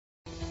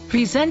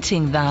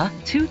Presenting the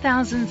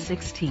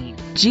 2016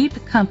 Jeep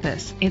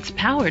Compass. It's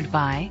powered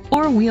by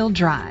four-wheel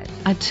drive,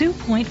 a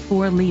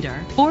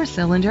 2.4-liter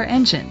four-cylinder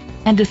engine,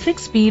 and a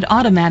 6-speed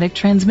automatic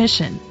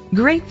transmission.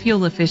 Great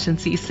fuel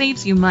efficiency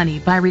saves you money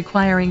by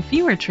requiring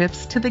fewer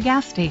trips to the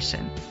gas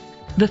station.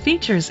 The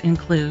features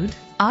include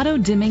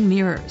auto-dimming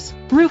mirrors,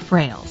 roof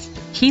rails,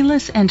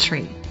 keyless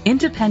entry,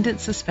 independent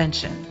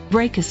suspension,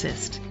 brake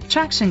assist,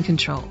 traction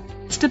control,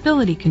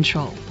 stability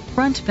control,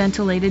 front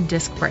ventilated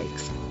disc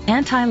brakes,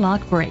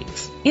 anti-lock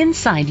brakes.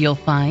 Inside you'll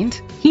find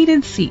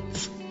heated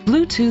seats,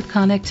 Bluetooth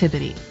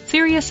connectivity,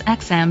 Sirius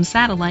XM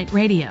satellite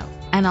radio,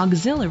 an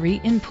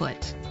auxiliary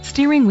input,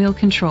 steering wheel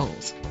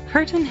controls,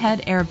 curtain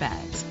head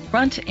airbags,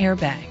 front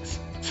airbags,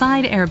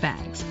 side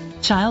airbags,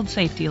 child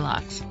safety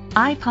locks,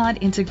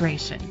 iPod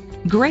integration.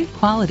 Great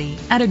quality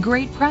at a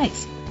great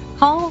price.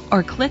 Call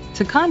or click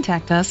to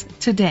contact us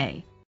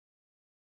today.